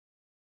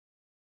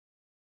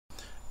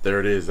There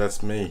it is,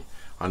 that's me.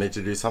 I need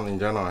to do something,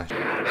 don't I?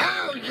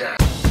 Hell yeah!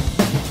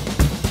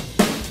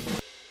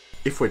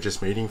 If we're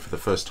just meeting for the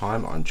first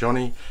time, I'm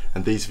Johnny,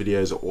 and these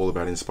videos are all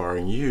about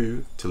inspiring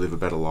you to live a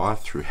better life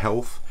through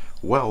health,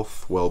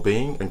 wealth,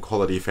 well-being, and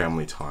quality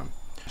family time.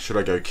 Should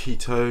I go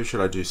keto,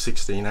 should I do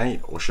 16-8,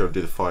 or should I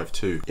do the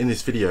 5-2? In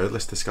this video,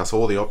 let's discuss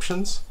all the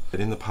options.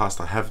 In the past,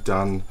 I have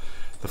done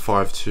the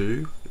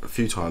 5-2 a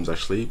few times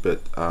actually,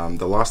 but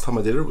the last time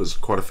I did it was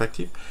quite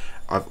effective.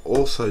 I've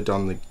also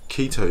done the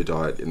keto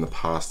diet in the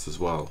past as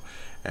well,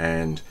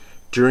 and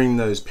during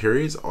those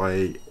periods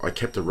I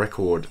kept a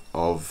record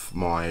of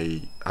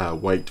my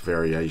weight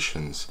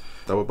variations.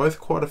 They were both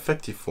quite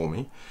effective for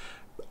me.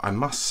 I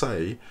must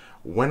say,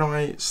 when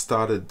I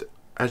started,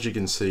 as you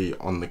can see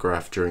on the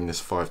graph during this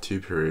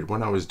 5-2 period,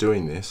 when I was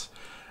doing this,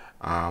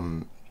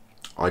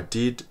 I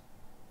did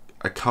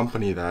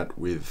accompany that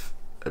with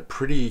a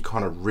pretty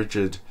kind of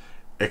rigid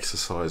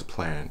exercise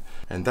plan,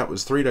 and that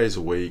was 3 days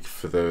a week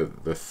for the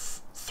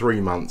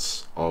 3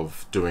 months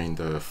of doing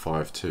the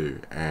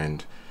 5-2.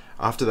 And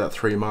after that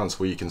 3 months,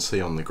 where you can see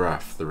on the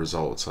graph the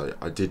results,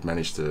 I did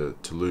manage to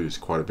lose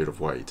quite a bit of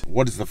weight.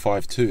 What is the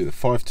 5-2? The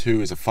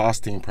 5-2 is a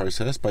fasting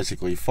process.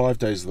 Basically 5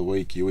 days of the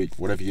week you eat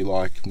whatever you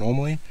like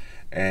normally,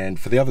 and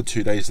for the other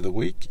 2 days of the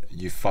week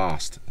you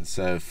fast.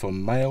 So for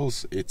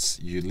males, it's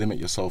you limit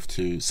yourself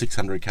to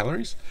 600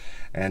 calories,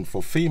 and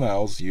for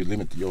females you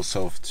limit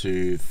yourself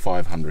to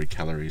 500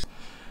 calories.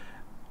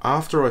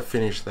 After I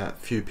finished that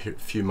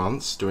few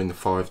months doing the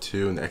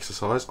 5-2 and the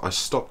exercise, I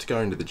stopped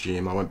going to the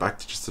gym. I went back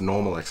to just a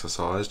normal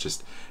exercise,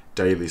 just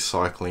daily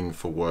cycling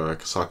for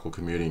work, cycle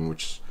commuting,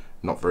 which is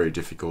not very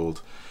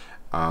difficult.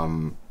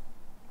 And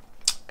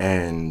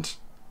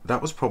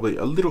that was probably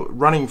a little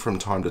running from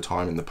time to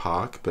time in the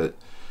park, but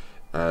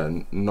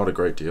not a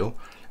great deal.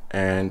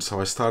 And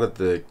so I started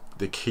the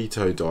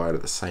keto diet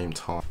at the same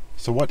time.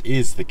 So what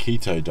is the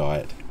keto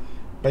diet?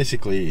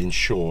 Basically, in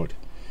short,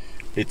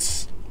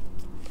 it's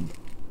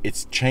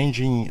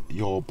changing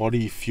your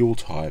body fuel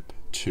type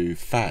to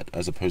fat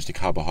as opposed to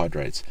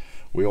carbohydrates.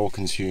 We all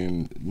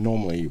consume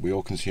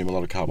a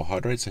lot of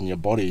carbohydrates, and your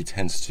body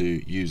tends to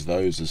use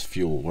those as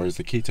fuel. Whereas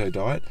the keto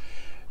diet,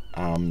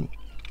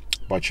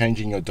 by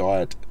changing your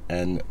diet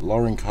and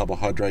lowering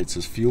carbohydrates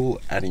as fuel,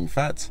 adding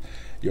fats,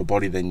 your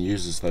body then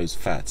uses those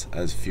fats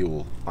as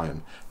fuel.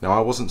 Now, I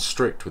wasn't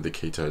strict with the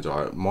keto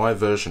diet. My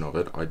version of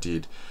it,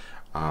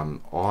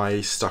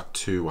 I stuck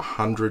to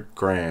 100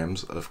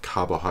 grams of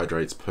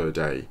carbohydrates per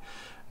day.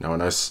 Now, I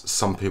know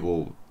some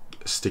people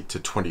stick to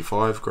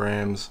 25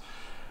 grams,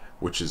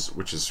 which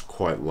is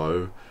quite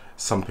low.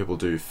 Some people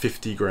do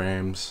 50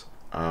 grams.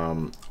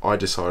 I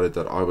decided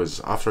that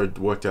after I'd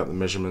worked out the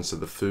measurements of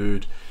the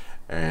food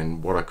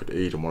and what I could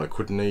eat and what I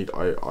couldn't eat,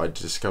 I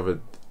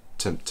discovered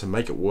to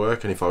make it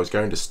work, and if I was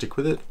going to stick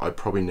with it, I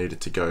probably needed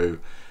to go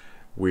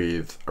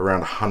with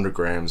around 100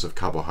 grams of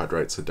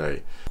carbohydrates a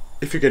day.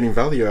 If you're getting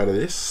value out of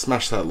this,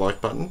 smash that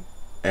like button,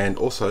 and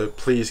also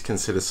please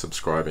consider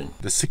subscribing.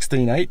 The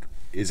 16-8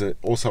 is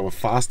also a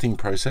fasting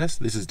process.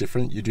 This is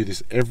different. You do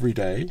this every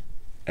day,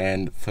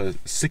 and for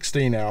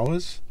 16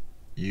 hours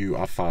you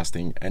are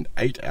fasting, and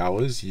 8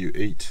 hours you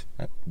eat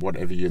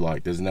whatever you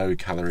like. There's no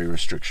calorie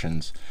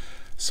restrictions,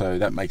 so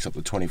that makes up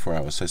the 24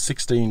 hours. So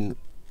 16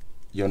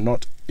 you're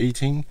not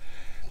eating,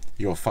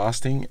 you're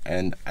fasting,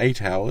 and 8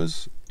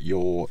 hours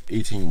you're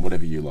eating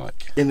whatever you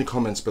like. In the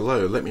comments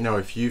below, let me know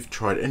if you've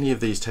tried any of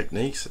these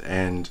techniques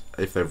and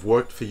if they've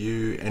worked for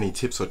you, any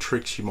tips or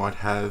tricks you might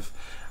have,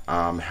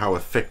 how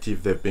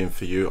effective they've been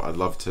for you. I'd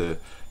love to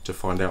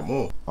find out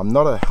more. I'm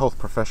not a health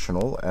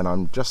professional, and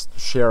I'm just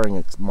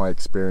sharing my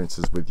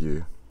experiences with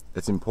you.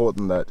 It's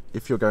important that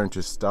if you're going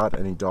to start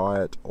any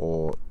diet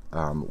or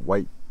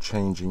weight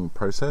changing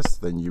process,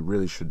 then you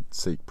really should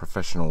seek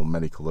professional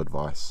medical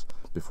advice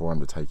before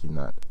undertaking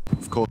that.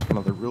 Of course, one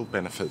of the real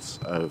benefits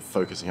of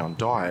focusing on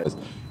diet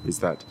is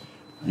that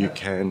you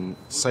can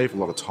save a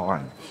lot of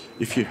time.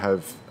 If you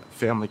have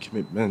family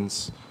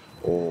commitments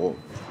or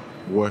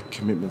work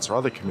commitments or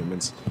other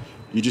commitments,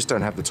 you just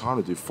don't have the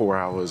time to do 4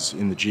 hours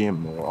in the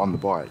gym or on the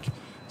bike.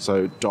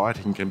 So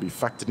dieting can be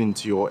factored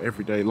into your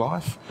everyday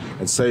life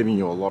and saving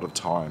you a lot of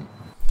time.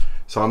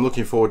 So I'm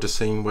looking forward to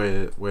seeing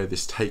where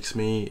this takes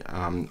me.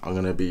 I'm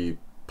going to be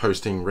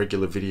posting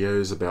regular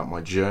videos about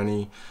my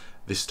journey,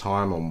 this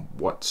time on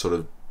what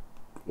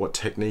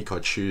technique I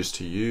choose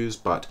to use,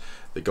 but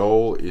the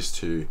goal is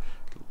to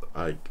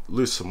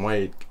lose some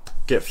weight,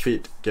 get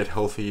fit, get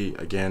healthy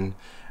again,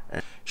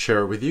 and share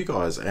it with you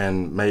guys,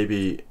 and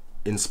maybe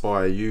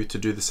inspire you to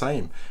do the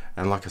same.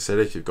 And like I said,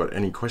 if you've got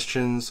any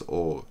questions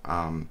or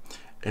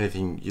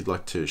anything you'd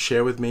like to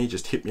share with me,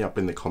 just hit me up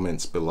in the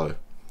comments below.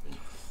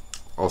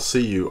 I'll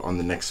see you on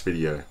the next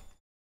video.